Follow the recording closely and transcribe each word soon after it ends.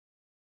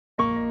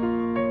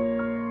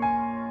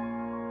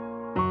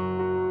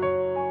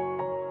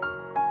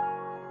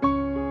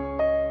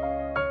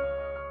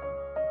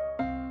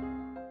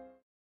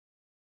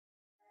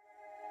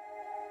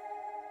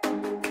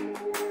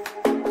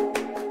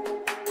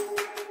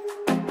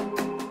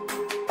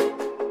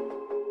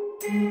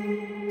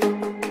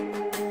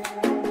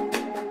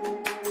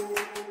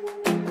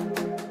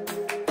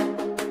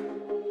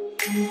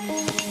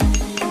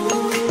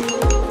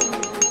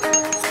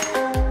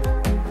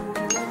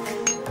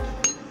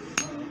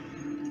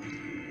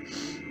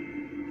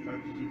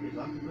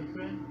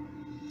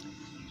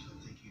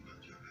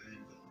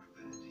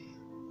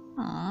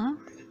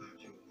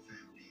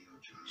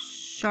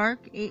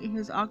shark ate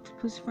his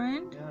octopus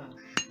friend? Yeah.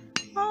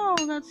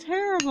 Oh, that's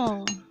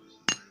terrible.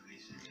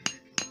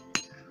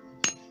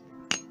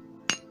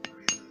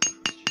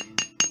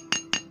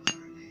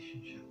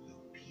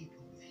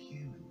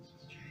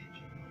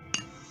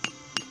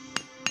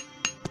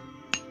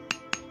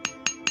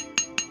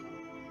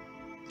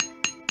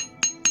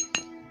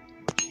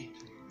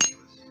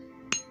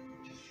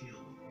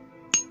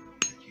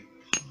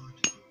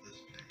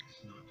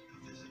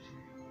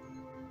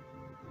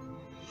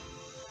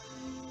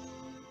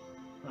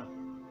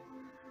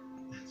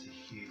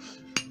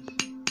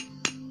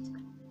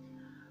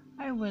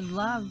 I would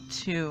love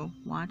to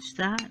watch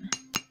that.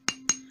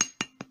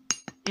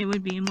 It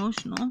would be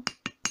emotional.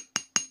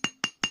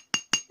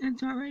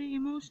 It's already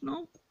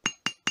emotional.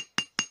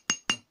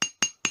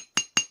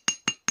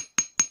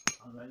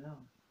 All right now.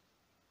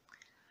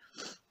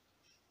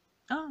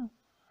 Oh,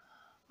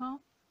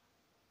 well.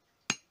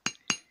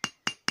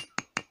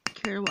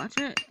 Care to watch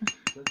it?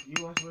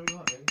 You watch what you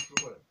want, man. Go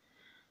for it.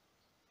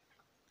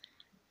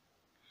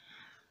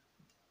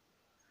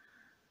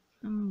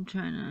 I'm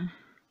trying to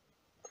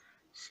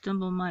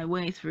stumble my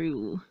way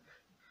through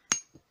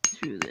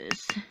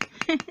this.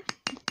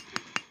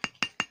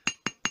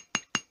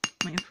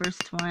 My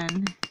first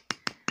one.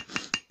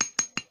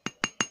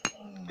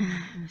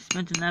 I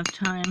spent enough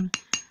time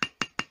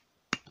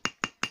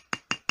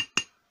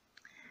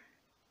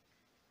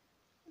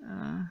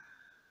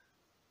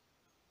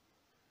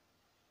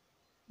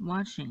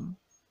watching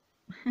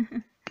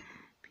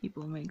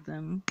people make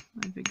them.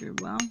 I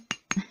figured, well,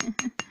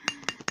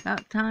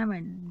 about time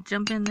I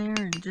jump in there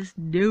and just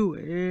do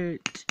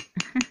it.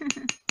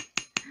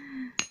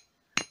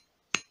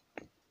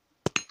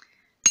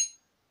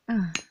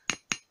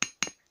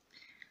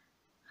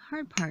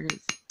 Hard part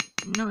is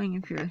knowing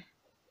if you're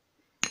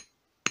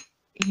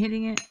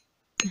hitting it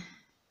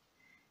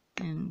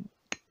and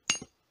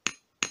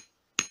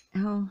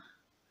how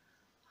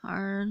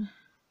hard.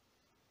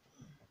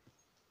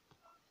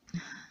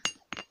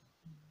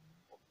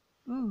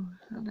 Oh,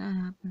 how'd that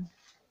happen?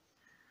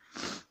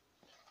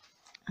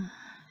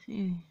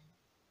 See,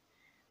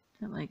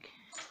 that like,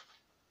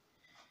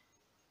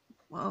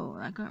 whoa,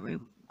 that got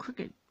real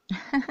crooked.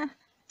 How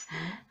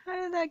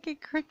did that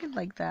get crooked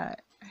like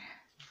that?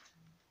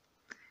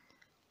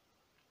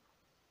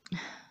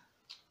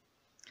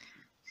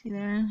 See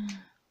there?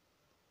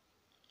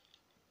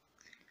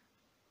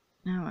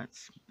 Now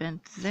it's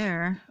bent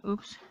there.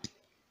 Oops.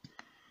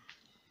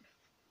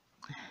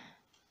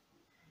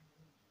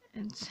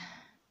 It's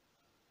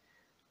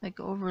like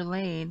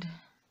overlaid.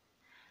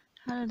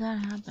 How did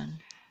that happen?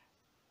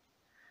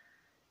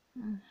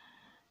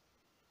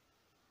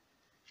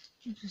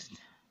 You just...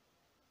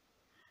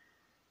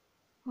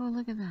 Oh,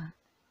 look at that.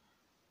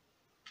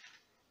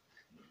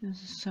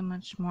 This is so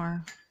much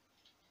more...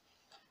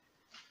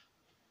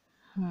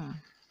 Huh.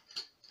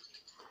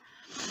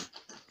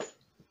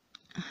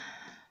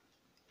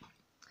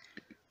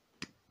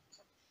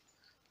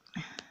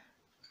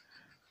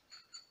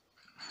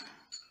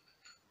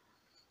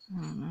 I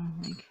don't know,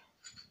 like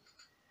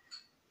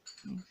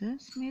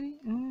this maybe?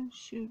 Oh,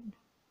 shoot.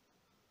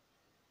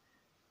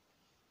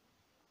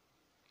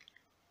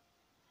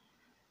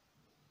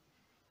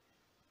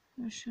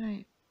 How should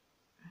I...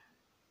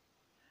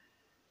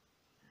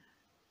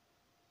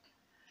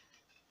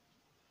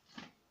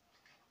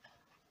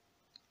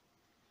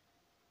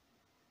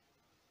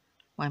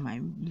 Why am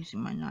I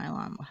using my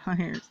nylon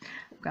wires?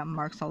 I've got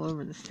marks all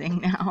over this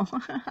thing now.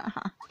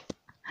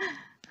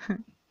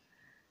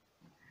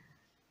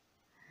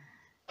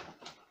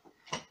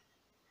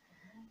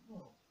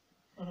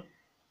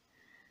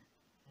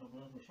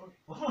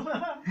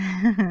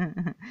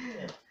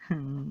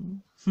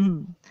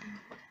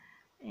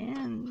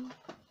 And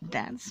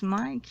that's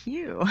my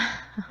cue.